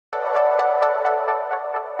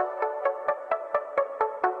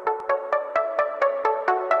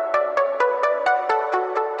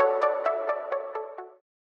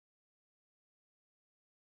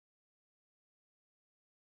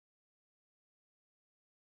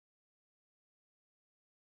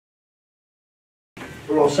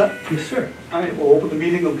We're all set? Yes, sir. All right, we'll open the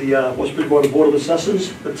meeting of the West Bridgewater Board of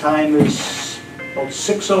Assessors. The time is about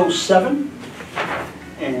 6:07,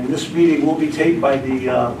 and this meeting will be taped by the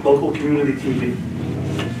local community TV.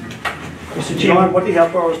 Mr. John, Chairman, what do you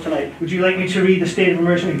have for us tonight? would you like me to read the state of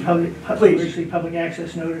emergency public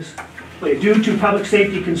access notice? Please. Due to public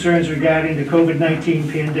safety concerns regarding the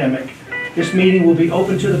COVID-19 pandemic, this meeting will be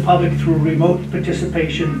open to the public through remote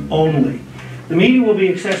participation only. The meeting will be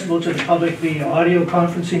accessible to the public via audio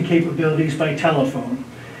conferencing capabilities by telephone.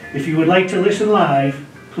 If you would like to listen live,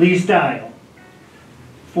 please dial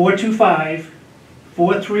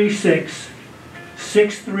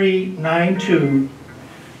 425-436-6392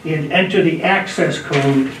 and enter the access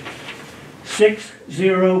code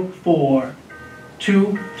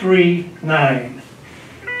 604239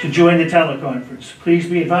 to join the teleconference. Please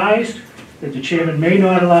be advised that the chairman may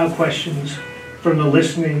not allow questions from the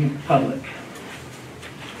listening public.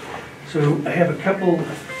 So I have a couple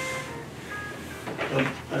of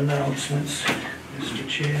announcements, Mr.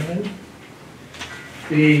 Chairman.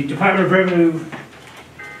 The Department of Revenue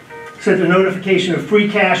sent a notification of free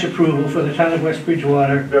cash approval for the town of West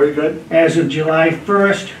Bridgewater. Very good. As of July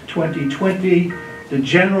 1st, 2020, the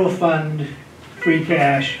general fund free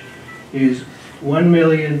cash is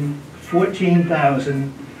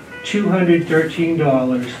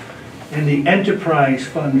 $1,014,213, and the enterprise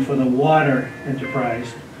fund for the water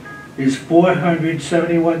enterprise is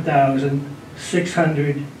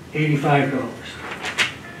 $471,685.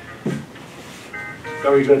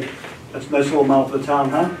 Very good. That's a nice little amount for the town,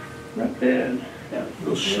 huh? Not bad. Yeah, a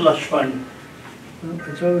little slush fund. Well,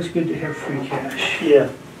 it's always good to have free cash. Yeah.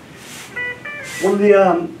 What are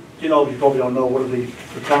the, you probably don't know, what are the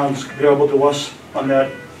towns available to us on that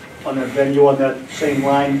venue, on that same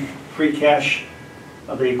line, free cash?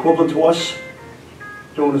 Are they equivalent to us?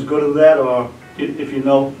 Doing as good as that, or if you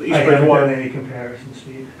know, the East I haven't Bridgewater? done any comparisons,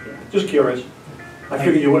 Steve. Yeah. Just curious. I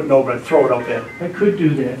figured you wouldn't know, but I'd throw it out there. I could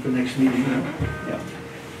do that for next meeting. Yeah.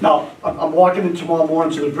 Now, I'm walking in tomorrow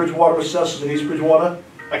morning to the Bridgewater Assessors in East Bridgewater.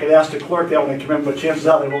 I could ask the clerk that when I come in, but chances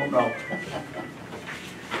are they won't know.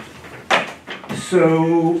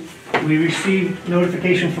 So we received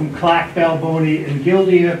notification from Clark, Balboni, and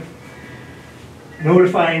Gildia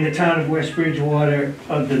notifying the town of West Bridgewater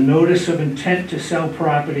of the notice of intent to sell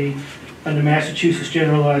property under Massachusetts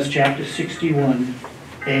General Laws, Chapter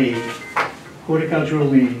 61A, horticultural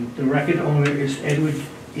lien. The record owner is Edward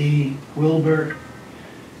E. Wilbur,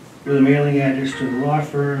 with a mailing address to the law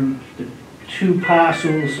firm. The two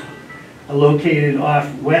parcels are located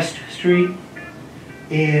off West Street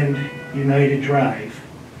and United Drive.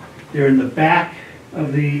 They're in the back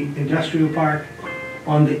of the industrial park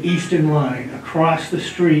on the eastern line, across the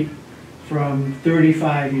street from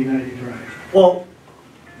 35 United Drive. Well,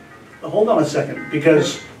 hold on a second,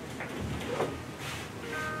 because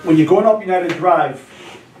when you're going up United Drive,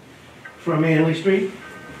 From Manley Street?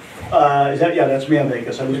 that's Manley,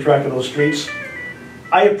 I lose track of those streets.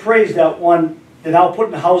 I appraised that one. They're now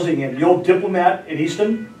putting housing in, the old Diplomat in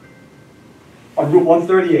Easton, on Route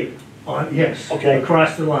 138. Yes, Okay.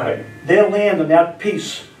 across the line. Their land on that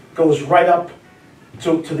piece goes right up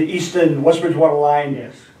to the Easton West Bridgewater line,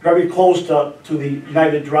 Yes. very close to the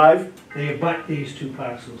United Drive. They abut these two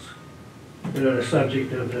parcels that are the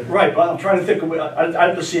subject of the... Right, but I'm trying to think, I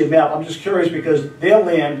have to see a map. I'm just curious because their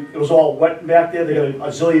land, it was all wet back there. They got a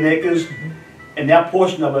zillion acres. And that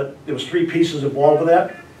portion of it, there was 3 pieces involved with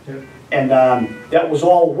that. Yep. And that was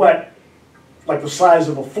all wet, like the size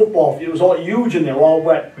of a football field. It was all huge in there, all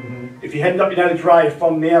wet. If you headed up United Drive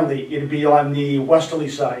from Manley, it'd be on the westerly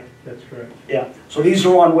side. That's correct. Yeah. So these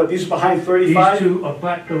are on what? These are behind 35? These two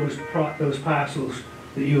abut those parcels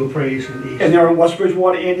that you appraised in the east. And they're in West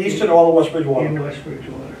Bridgewater and Easton, or all of West Bridgewater? In West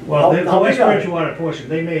Bridgewater. Well, the West Bridgewater portion,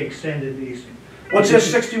 they may extend it east. What's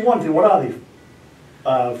this 61 thing? What are they?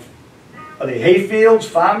 Are they hay fields,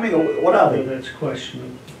 farming, or what are Well, they? that's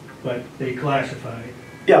questionable, but they classify.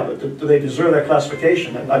 Yeah, but do they deserve that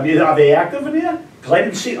classification? I mean, are they active in here? Because I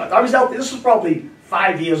didn't see, I was out, this was probably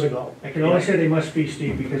 5 years ago. I can only say they must be,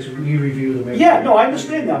 Steve, because we review them. Yeah, no, I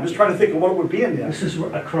understand that. I'm just trying to think of what would be in there. This is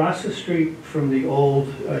across the street from the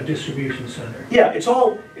old distribution center. Yeah, it's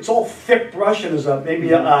all thick brush, and there's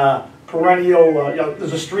maybe a perennial,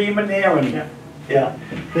 there's a stream in there, and yeah.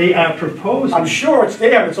 They are proposing... I'm sure it's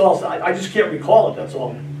there, it's all, I just can't recall it, that's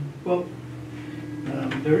all. Well,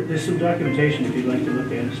 there's some documentation if you'd like to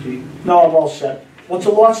look at it, Steve. No, I'm all set. What's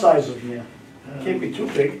the lot size of them here? Can't be too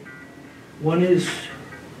big. One is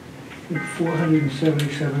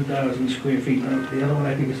 477,000 square feet. Now, the other one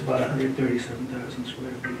I think is about 137,000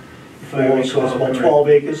 square feet. If I So recall it's about correct. 12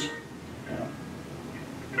 acres.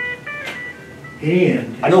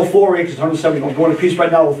 And. I know 4 acres, 170, I'm going a piece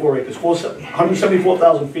right now with 4 acres,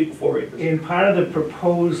 174,000 feet for 4 acres. In part of the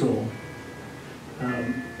proposal,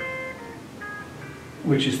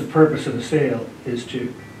 which is the purpose of the sale, is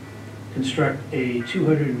to construct a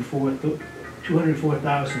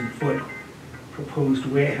 204,000 foot proposed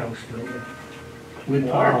warehouse building with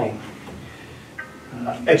parking.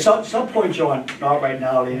 At some point, John, not right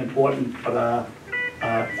now, it ain't important, but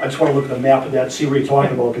I just want to look at the map of that, see what you're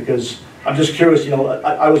talking about, because I'm just curious, you know,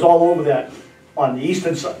 I was all over that on the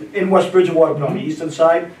eastern side, in West Bridgewater, but on the eastern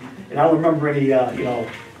side, and I don't remember any, you know,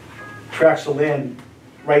 tracts of land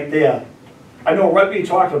right there. I know right what you're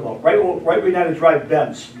talking about, right where United Drive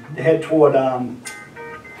bends, to head toward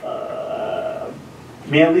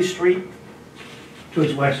Manley Street.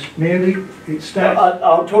 Towards West, Manley, it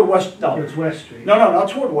starts, Toward West, no. towards West Street. No, not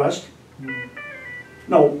toward West.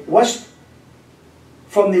 No, West,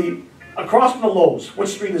 from the, across from the Lowe's, what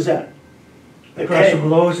street is that? Across from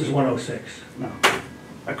Lowe's is 106. No.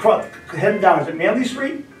 Across, heading down, is it Manley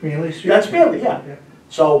Street? Manley Street? That's Manley, yeah.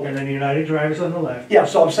 So, And then United Drive is on the left. yeah,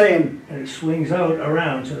 so I'm saying, And it swings out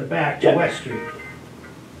around to the back to Yeah. West Street.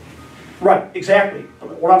 right, exactly.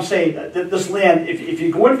 What I'm saying, this land, if you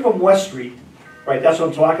go in from West Street, right, that's what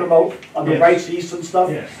I'm talking about, on the Yes. right, east and stuff?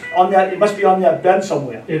 Yes. On that, it must be on that bend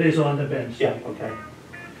somewhere. It is on the bend. Yeah, okay.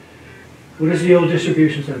 What is the old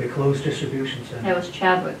distribution center, the closed distribution That center? was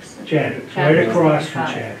Chadwick's. Chadwick's, right Chadwick's across from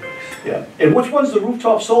 35. Chadwick's. Yeah, and which one's the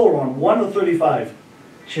rooftop solar on, 1 or 35?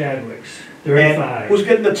 Chadwick's, And 35, who's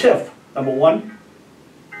getting the TIF, number 1?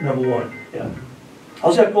 number 1. Yeah.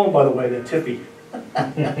 How's that going, by the way, that Tiffy?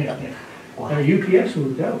 UPS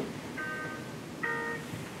moved out.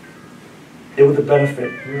 They were the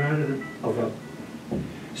benefit We're out of the, of a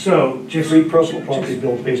so just. free personal property just-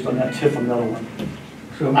 bill based on that TIF on the other one.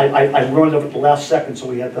 So, I learned of it the last second, so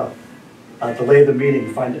we had to delay the meeting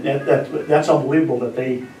to find it. That's unbelievable that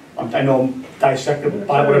they, I know I'm dissected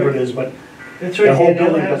by whatever it is, but that's the right. whole here, now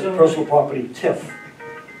building it got has the all- personal property TIF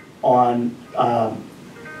on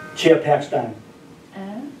chair packs down.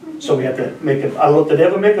 So we had to make it, I don't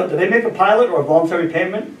know, did they make a pilot or a voluntary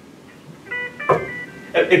payment?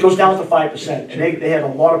 It goes down to 5%, and they had a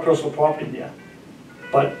lot of personal property there.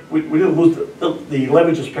 But we didn't lose, the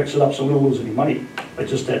levy just picks it up, so we don't lose any money. But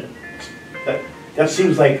just that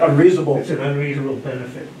seems like unreasonable, It's an unreasonable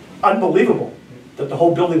benefit. unbelievable, that the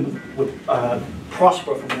whole building would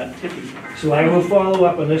prosper from that tipping. So I will follow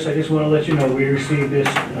up on this, I just want to let you know, we received this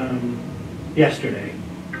yesterday.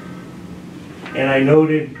 And I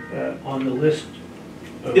noted on the list.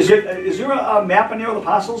 of- Is there a map in there of the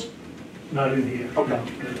parcels? Not in here. Okay.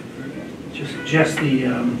 Just the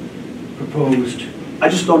proposed, I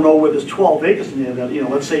just don't know where there's 12 acres in there that, you know,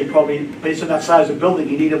 let's say probably based on that size of building,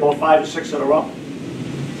 you need about 5 or 6 that are up.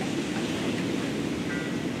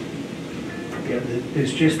 yeah,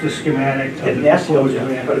 there's just the schematic of Getting the nasty over proposed there.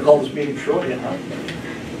 warehouse. Better call this meeting short here, huh?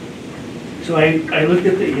 So I looked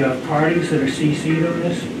at the parties that are CC'd on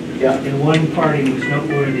this, Yeah. and one party was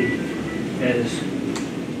noteworthy as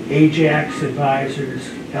Ajax Advisors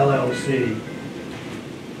LLC,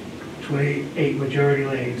 28 Majority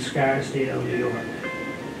Lane, Scarsdale, New York.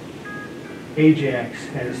 Ajax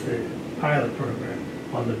has the pilot program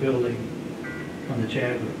on the building, on the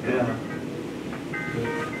Chadwick. Yeah.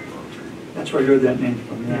 That's where I heard that name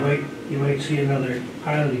from, yeah. You might see another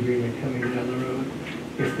pilot agreement coming down the road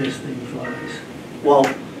if this thing flies. Well,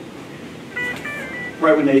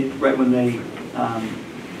 right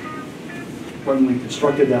when we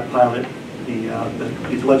constructed that pilot, the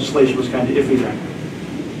legislation was kind of iffy then.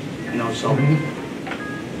 You know, so, we'll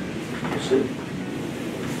see.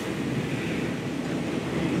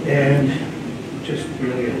 And just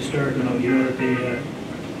really a historical note, you know that the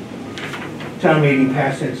town meeting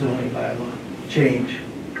passed that zoning bylaw change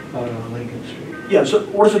out on Lincoln Street. Yeah, so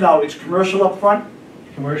what is it now? It's commercial up front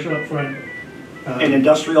Commercial up front. and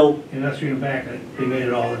industrial? Industrial back, they made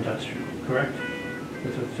it all industrial, correct?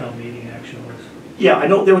 That's what the town meeting action was. Yeah, I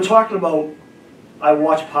know, they were talking about, I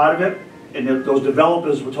watched part of it, and those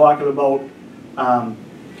developers were talking about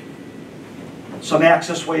some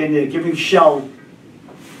access way in there, giving Shell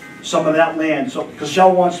some of that land, so, because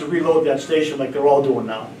Shell wants to reload that station like they're all doing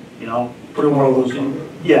now, you know? Put in one of those,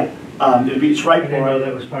 yeah, it's I right didn't know for that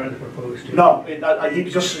it. was part of the proposed. too. No, he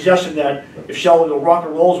was just suggesting that if Shell will rock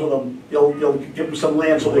and rolls with them, they'll give them some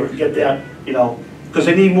land so they can get that, you know, because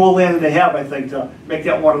they need more land than they have, I think, to make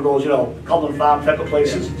that one of those, you know, Cullen Farm type of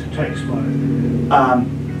places. It's a tight spot.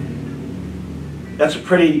 That's a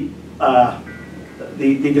pretty,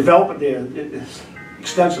 the development there is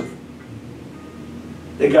extensive.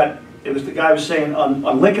 They got, it was the guy was saying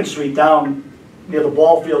on Lincoln Street down near the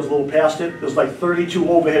ball fields, a little past it, there's like 32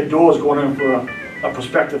 overhead doors going in for a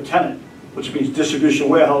prospective tenant, which means distribution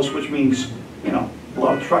warehouse, which means, you know, a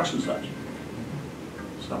lot of trucks and such.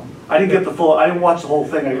 So, I didn't get the full, I didn't watch the whole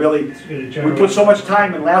thing, I really, we put so much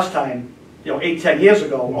time in last time, you know, 8-10 years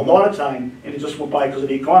ago, a lot of time, and it just went by because of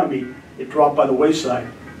the economy, it dropped by the wayside.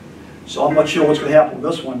 So I'm not sure what's going to happen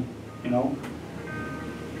with this one, you know.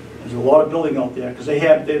 There's a lot of building out there, because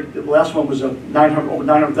the last one was over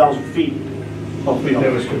 900,000 feet. Of, you know,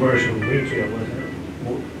 That was commercial retail, wasn't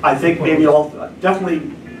it? I think maybe all,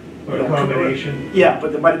 definitely. Or a combination? Yeah,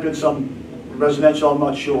 but there might have been some residential, I'm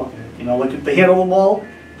not sure. You know, like the Hanover Mall,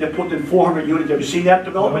 they're putting in 400 units. Have you seen that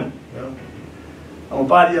development? No. I went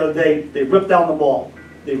by the other day, they ripped down the mall.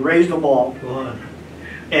 They raised the mall. Go on.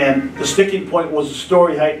 And the sticking point was the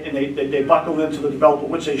story height, and they buckled into the development,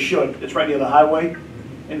 which they should. It's right near the highway.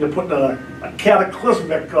 And they're putting a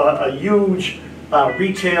cataclysmic, a huge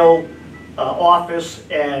retail office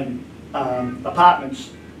and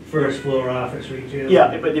apartments. First floor office retail?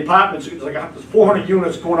 Yeah, but the apartments, it's like 400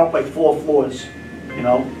 units going up like 4 floors, you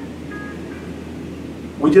know.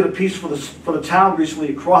 We did a piece for the town recently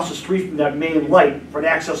across the street from that main light for an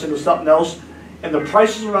access into something else, and the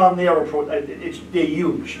prices around there are they're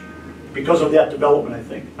huge because of that development.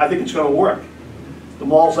 I think it's going to work. The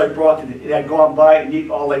malls like Brockton, it had gone by and need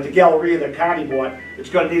all like the Galleria that Connie bought. It's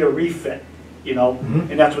going to need a refit, you know,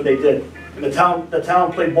 and that's what they did. And the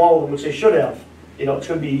town played ball with them, which they should have. You know, it's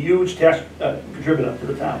going to be a huge tax contributor to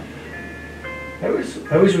the town. I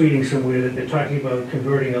was reading somewhere that they're talking about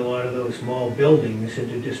converting a lot of those mall buildings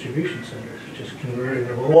into distribution centers, just converting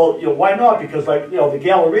them over. Well, you know, why not? Because like, you know, the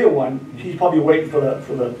Galleria one, he's probably waiting for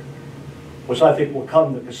the which I think will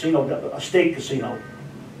come, the casino, a state casino,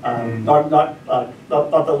 not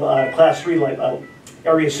the Class 3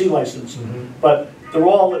 Area C license, but they're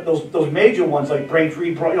all those major ones like Braintree,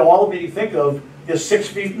 you know, all of it you think of, they're 6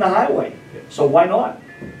 feet from the highway. So why not?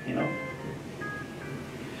 You know.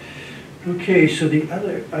 Okay, so the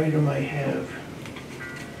other item I have,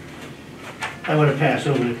 I want to pass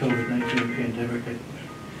over the COVID-19 pandemic.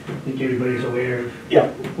 I think everybody's aware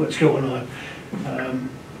of what's going on.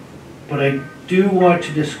 But I do want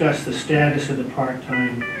to discuss the status of the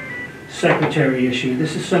part-time secretary issue.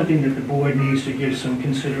 This is something that the board needs to give some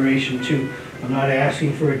consideration to. I'm not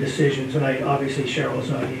asking for a decision tonight. Obviously Cheryl's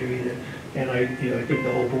not here either. And I think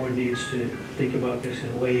the whole board needs to think about this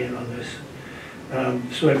and weigh in on this.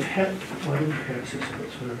 So I've had, why don't we pass this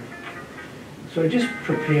out? So I just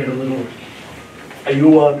prepared a little. Are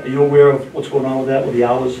you aware of what's going on with that, with the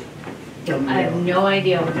hours? I have no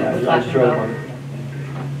idea what you're talking about.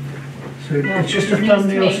 So it's just a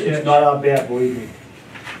thumbnail sketch. It's not our bad, believe me.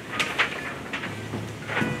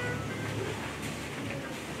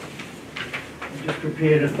 I just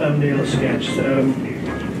prepared a thumbnail sketch.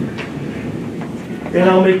 And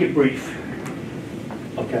I'll make it brief.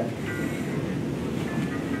 Okay.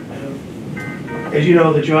 As you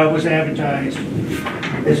know, the job was advertised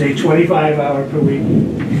as a 25-hour per week.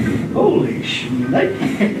 Holy shit.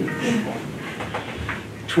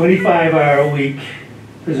 25-hour a week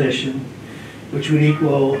position, which would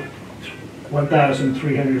equal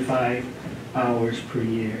 1,305 hours per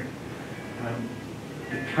year.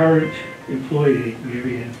 The current employee,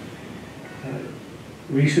 Marianne,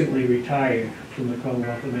 recently retired from the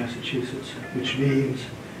Commonwealth of Massachusetts, which means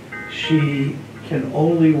she can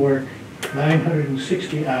only work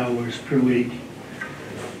 960 hours per week,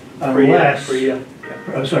 unless, per year.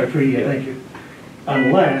 I'm sorry, per year, thank you,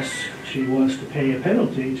 unless she wants to pay a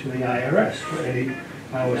penalty to the IRS for any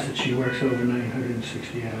hours that she works over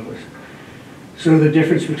 960 hours. So the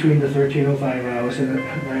difference between the 1,305 hours and the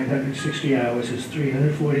 960 hours is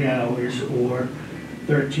 340 hours, or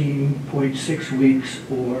 13.6 weeks,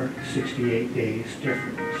 or 68 days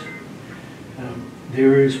difference.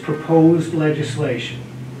 There is proposed legislation.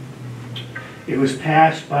 It was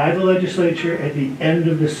passed by the legislature at the end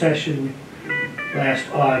of the session last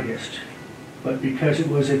August, but because it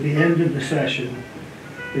was at the end of the session,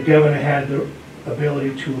 the governor had the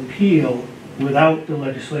ability to appeal without the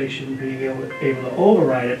legislation being able to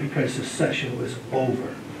override it because the session was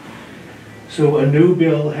over. So a new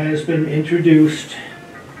bill has been introduced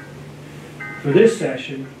for this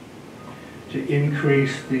session to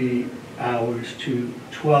increase the hours to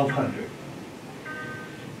 1,200.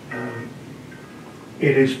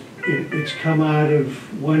 It's come out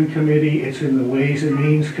of one committee. It's in the Ways and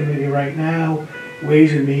Means Committee right now.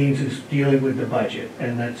 Ways and Means is dealing with the budget,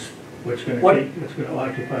 and that's what's going to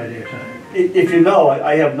occupy their time. If you know,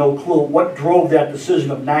 I have no clue. What drove that decision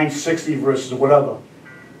of 960 versus whatever?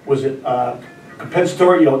 Was it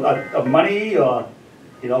compensatory, you know, money, or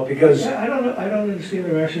you know, because, Yeah, I don't understand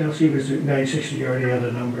the rationale, see if it's 960 or any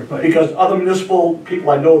other number, but. because other municipal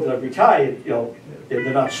people I know that have retired, you know,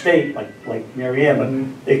 they're not state, like Mary Ann,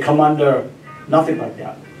 but they come under nothing like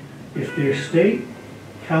that. If they're state,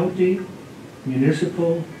 county,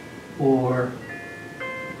 municipal, or,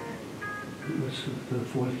 what's the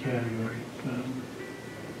fourth category?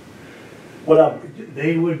 Whatever.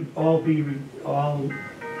 They would all be,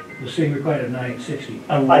 the same required at 960,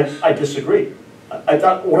 unless. I disagree. I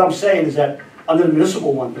thought, what I'm saying is that under the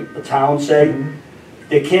municipal one, the town say,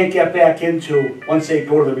 they can't get back into, once they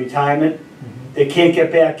go to the retirement, they can't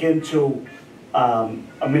get back into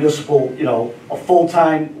a municipal, you know, a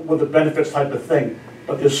full-time with the benefits type of thing.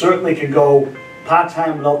 But they certainly can go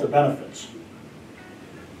part-time without the benefits.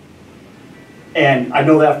 And I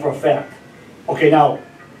know that for a fact. Okay, now,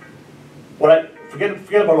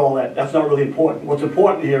 forget about all that, that's not really important. What's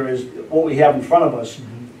important here is, what we have in front of us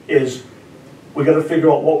is, we gotta figure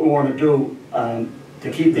out what we wanna do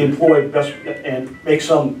to keep the employee best, and make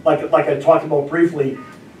some, like I talked about briefly,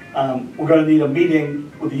 we're gonna need a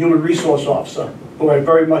meeting with the human resource officer, who I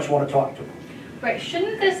very much wanna talk to. Right,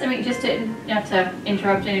 shouldn't this, I mean, just to, not to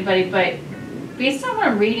interrupt anybody, but based on what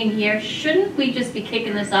I'm reading here, shouldn't we just be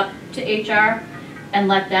kicking this up to HR and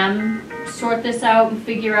let them sort this out and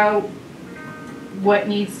figure out what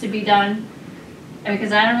needs to be done? I mean,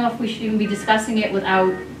 because I don't know if we should even be discussing it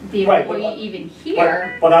without the Right, employee even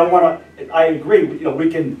here. But I agree, you know, we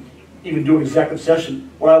can even do an executive session.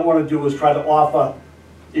 What I wanna do is try to offer,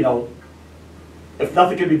 you know, if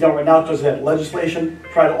nothing can be done right now because of that legislation,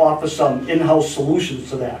 try to offer some in-house solutions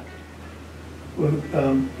to that. Well,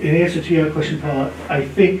 in answer to your question, Paula, I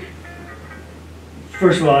think,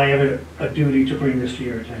 first of all, I have a duty to bring this to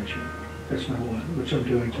your attention. That's number one, which I'm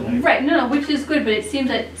doing tonight. Right, no, which is good, but it seems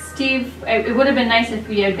that Steve, it would have been nice if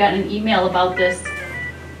we had gotten an email about this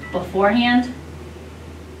beforehand.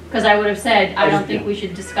 Because I would have said, I don't think we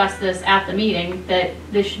should discuss this at the meeting, that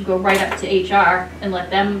this should go right up to HR and let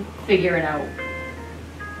them figure it out.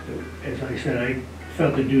 As I said, I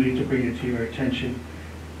felt the duty to bring it to your attention,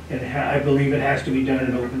 and I believe it has to be done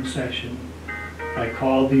in open session. I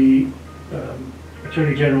called the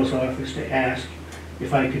Attorney General's office to ask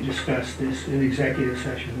if I could discuss this in executive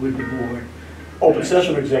session with the board. Open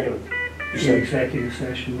session or executive? In executive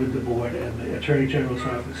session with the board, and the Attorney General's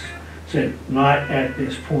office said, not at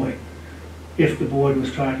this point. If the board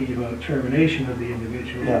was talking about termination of the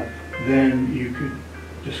individual, Yeah. then you could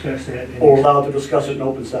discuss that. Or allowed to discuss it in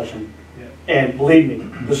open session. Yeah. And believe me,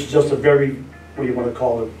 this is just a very, what do you want to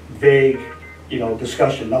call it, vague, you know,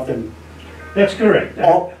 discussion, nothing. That's correct.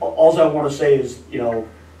 All I want to say is, you know,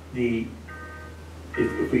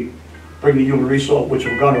 if we bring the human resource, which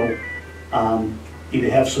we're going to, either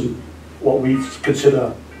have some, what we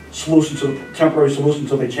consider solutions, to temporary solutions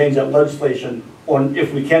until they change that legislation, or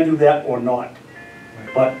if we can do that or not.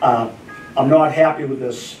 But I'm not happy with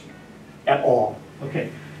this at all.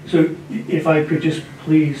 Okay, so if I could just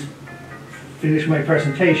please finish my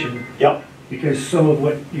presentation. Yep. Because some of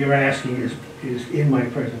what you're asking is in my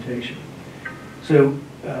presentation. So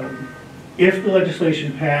if the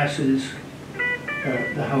legislation passes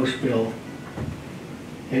the House bill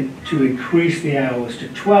and to increase the hours to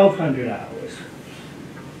 1,200 hours,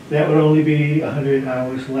 that would only be 100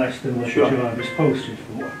 hours less than what Sure. the job is posted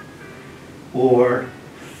for, or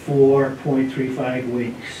 4.35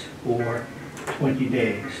 weeks, or 20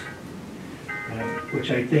 days,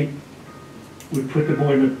 which I think would put the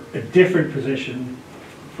board in a different position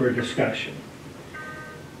for discussion.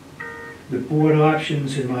 The board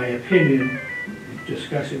options, in my opinion,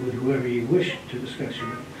 discuss it with whoever you wish to discuss it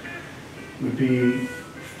with, would be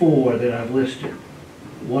 4 that I've listed.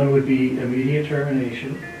 One would be immediate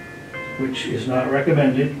termination, which is not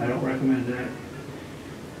recommended. I don't recommend that.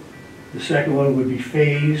 The second one would be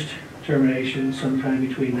phased termination sometime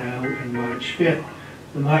between now and March 5th.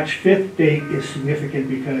 The March 5th date is significant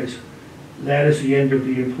because that is the end of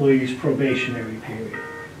the employee's probationary period.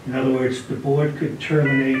 In other words, the board could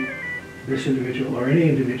terminate this individual or any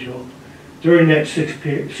individual during that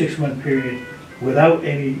 6-month period without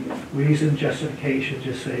any reason, justification,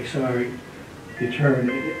 just say, sorry, you're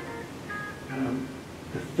terminated.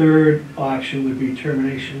 The third option would be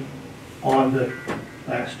termination on the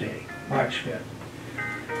last day, March 5th,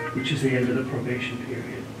 which is the end of the probation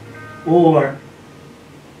period. Or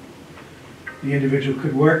the individual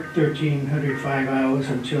could work 1,305 hours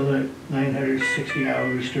until the 960-hour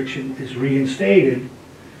restriction is reinstated,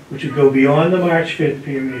 which would go beyond the March 5th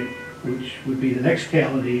period, which would be the next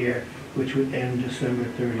calendar year, which would end December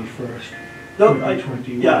 31st,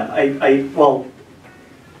 2021. Yeah, well,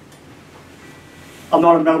 I'm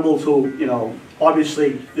not amenable to, you know,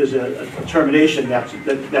 obviously, there's a termination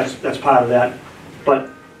that's part of that. But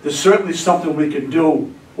there's certainly something we can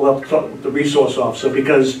do. We'll have to talk with the resource officer,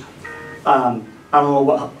 because I don't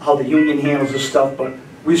know how the union handles this stuff, but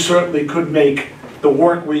we certainly could make the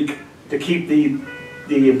work week to keep the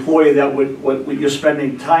employee that what you're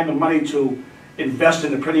spending time and money to invest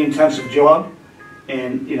in a pretty intensive job.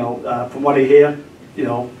 And, you know, from what I hear, you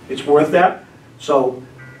know, it's worth that. So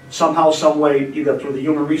somehow, some way, either through the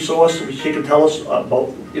human resource, she can tell us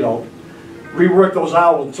about, you know, rework those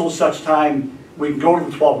hours until such time we can go to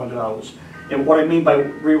the 1,200 hours. And what I mean by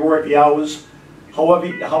rework the hours, however,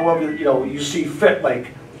 you know, you see fit.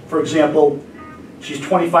 Like, for example, she's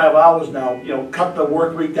 25 hours now. You know, cut the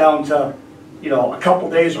work week down to, you know, a couple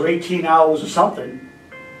days or 18 hours or something.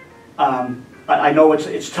 I know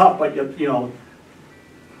it's tough, but you know,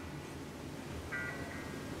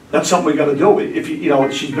 that's something we got to do. If you know,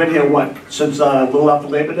 she's been here what, since a little after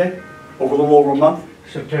Labor Day, over a little over a month.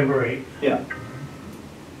 September 8th. Yeah.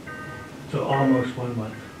 So almost 1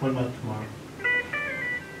 month. 1 month tomorrow.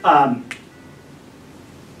 I'm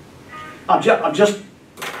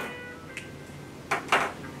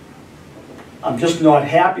just not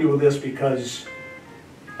happy with this, because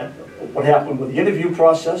what happened with the interview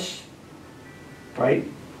process, right?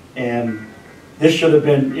 And this should have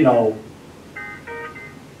been, you know,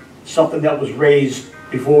 something that was raised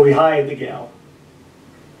before we hired the gal.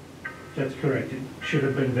 That's correct. It should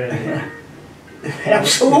have been vetted.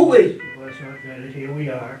 Absolutely. It was not vetted. Here we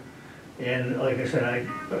are. And like I said,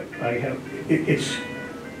 I have,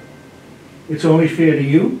 it's only fair to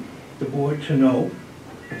you, the board, to know.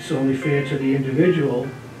 It's only fair to the individual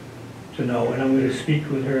to know. And I'm going to speak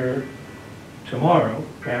with her tomorrow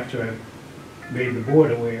after I've made the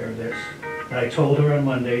board aware of this. And I told her on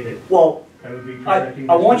Monday that well, I would be presenting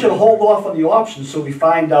I want you to hold off on the options so we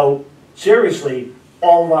find out seriously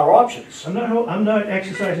all of our options. I'm not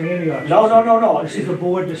exercising any options. No. This is a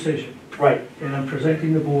board decision. Right. And I'm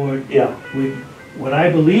presenting the board yeah. with what I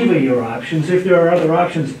believe are your options. If there are other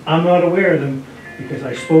options, I'm not aware of them, because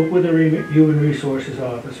I spoke with the Human Resources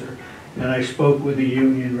Officer and I spoke with the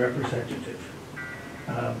union representative.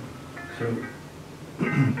 So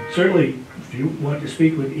certainly, if you want to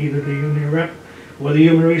speak with either the union rep or the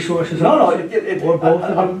Human Resources Officer, or both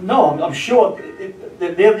of them. No, I'm sure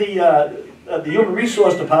they're the Human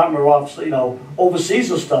Resource Department or office, you know, oversees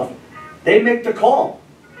the stuff. They make the call.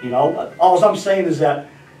 You know, all I'm saying is that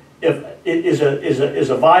if it is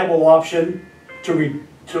a viable option to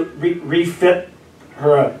refit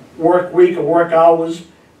her work week or work hours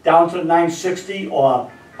down to the 960, or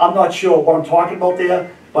I'm not sure what I'm talking about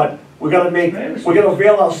there, but we're gonna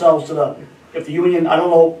avail ourselves to if the union, I don't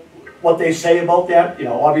know what they say about that, you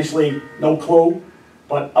know, obviously no clue,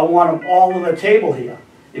 but I want them all on the table here.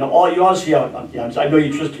 You know, all yours here, I know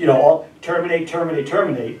you just, you know, all terminate.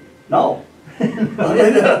 No.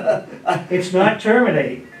 It's not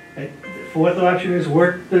terminate. The fourth option is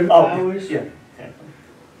work the hours. Yeah.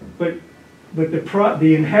 But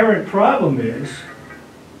the inherent problem is,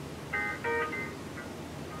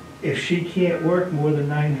 if she can't work more than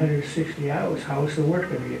 960 hours, how is the work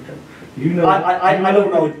going to get done? You know, I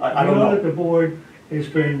don't know. I don't know that the board has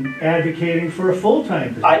been advocating for a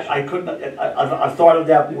full-time position. I couldn't. I've thought of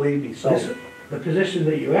that. Believe me. So the position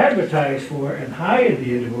that you advertised for and hired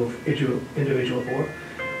the individual for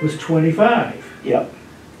was 25. Yeah.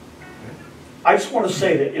 I just want to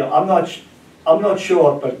say that, you know, I'm not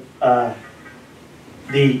sure, but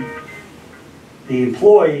the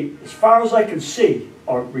employee, as far as I can see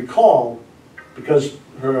or recall, because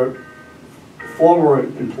her former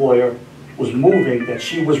employer was moving, that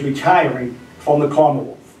she was retiring from the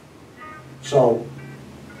Commonwealth. So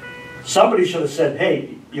somebody should have said,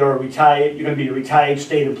 hey, you're going to be a retired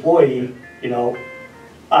state employee, you know,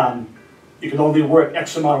 you can only work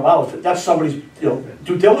X amount of hours. That's somebody's, you know,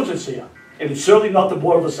 due diligence here. And it's certainly not the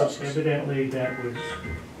Board of Assessors. Evidently that was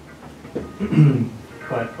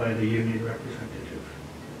caught by the union representative.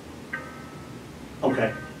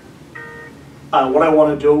 Okay. What I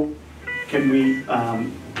want to do, can we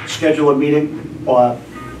schedule a meeting or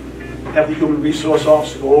have the Human Resource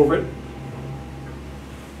Officer go over it?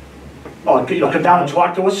 Or, you know, come down and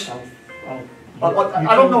talk to us?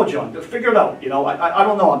 I don't know, John. Figure it out. You know, I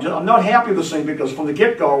don't know. I'm not happy with this thing, because from the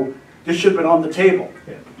get-go, this should have been on the table.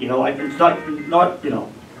 Yeah. You know, it's not, you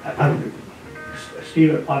know.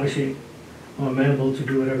 Steve, obviously, I'm amenable to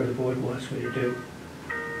do whatever the board wants me to do.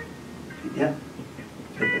 Yeah.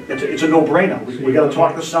 It's a no-brainer. We got to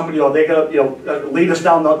talk to somebody, or they got to, you know, lead us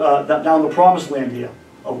down the promised land here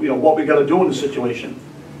of, you know, what we got to do in the situation.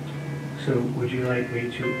 So, would you like me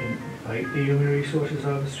to invite the Human Resources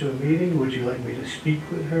Officer to a meeting? Would you like me to speak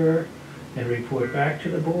with her and report back to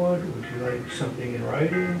the board? Would you like something in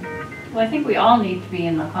writing? Well, I think we all need to be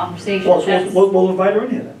in the conversation. Well, so That's- we'll invite her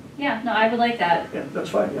in here then. Yeah, no, I would like that. Yeah, that's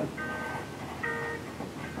fine, yeah.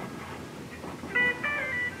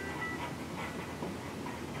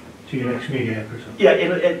 To your next meeting, I presume? Yeah,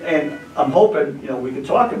 and I'm hoping, you know, we can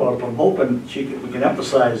talk about it, but I'm hoping we can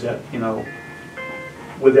emphasize that, you know,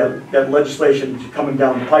 with that legislation coming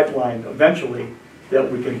down the pipeline eventually, that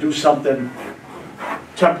we can do something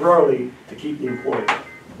temporarily to keep the employee.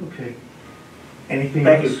 Okay. Anything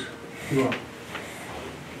Thank else? You are.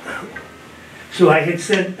 So I had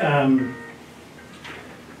sent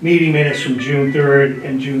meeting minutes from June 3rd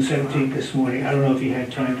and June 17th this morning. I don't know if you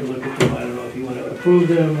had time to look at them. I don't know if you want to approve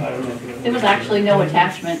them. I don't know if you want to. There was actually no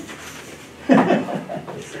attachment.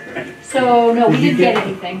 So, no, we Did you didn't get- get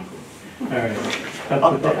anything. All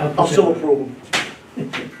right. I'll still approve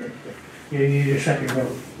them. You need a second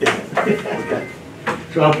vote. Yeah, okay.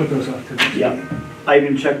 So I'll put those off to the next Yeah. meeting. I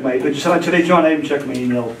didn't check my, did you send it today, John? I didn't check my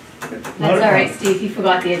email. That's all right, Steve, you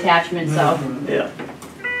forgot the attachment, so Yeah,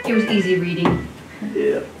 it was easy reading.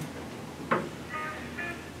 yeah.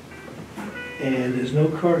 And there's no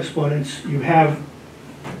correspondence. You have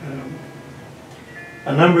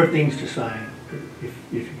a number of things to sign. If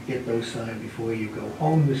you get those signed before you go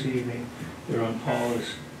home this evening, they're on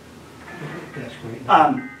Paula's desk right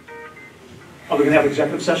now. Are we gonna have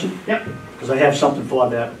executive session? Yep. Because I have something for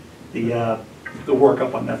that, the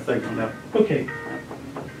workup on that thing, on that. Okay.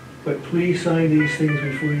 But please sign these things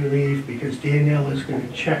before you leave, because Danielle is going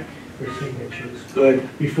to check for signatures Good.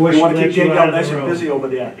 before We she want to keep lets you Danielle out nice of the and room. busy over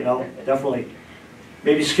there, you know, definitely.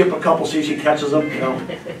 Maybe skip a couple, see if she catches them, you know.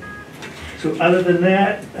 So other than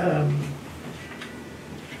that,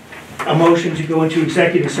 a motion to go into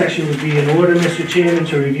executive session would be in order, Mr. Chairman,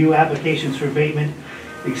 to review applications for abatement,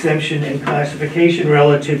 exemption, and classification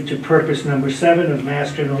relative to purpose number 7 of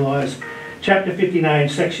Mass General Laws, Chapter 59,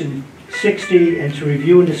 Section 60, and to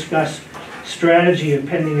review and discuss strategy of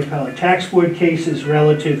pending appellate tax board cases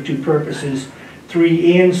relative to purposes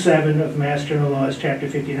 3 and 7 of Mass General Laws, Chapter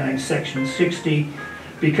 59, Section 60,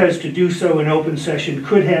 because to do so in open session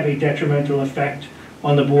could have a detrimental effect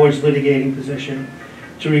on the board's litigating position.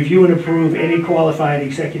 To review and approve any qualified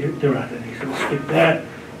executive, there aren't any, so we'll skip that.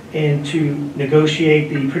 And to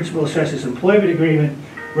negotiate the principal assessor's employment agreement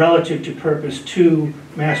relative to purpose 2,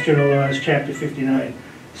 Mass General Laws, Chapter 59,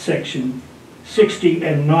 Section 60,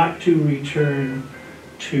 and not to return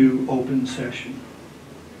to open session.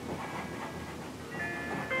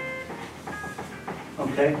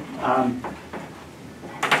 Okay.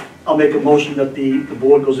 I'll make a motion that the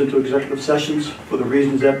board goes into executive sessions for the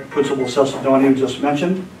reasons that Principal Assessor Donahue just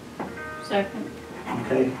mentioned. Second.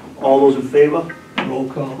 Okay, all those in favor? Roll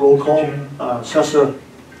call. Roll Mr. call. Chairman. Assessor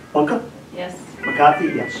Bunker? Yes. McCarthy,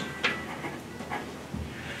 yes.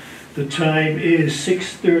 The time is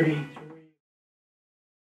 6:30.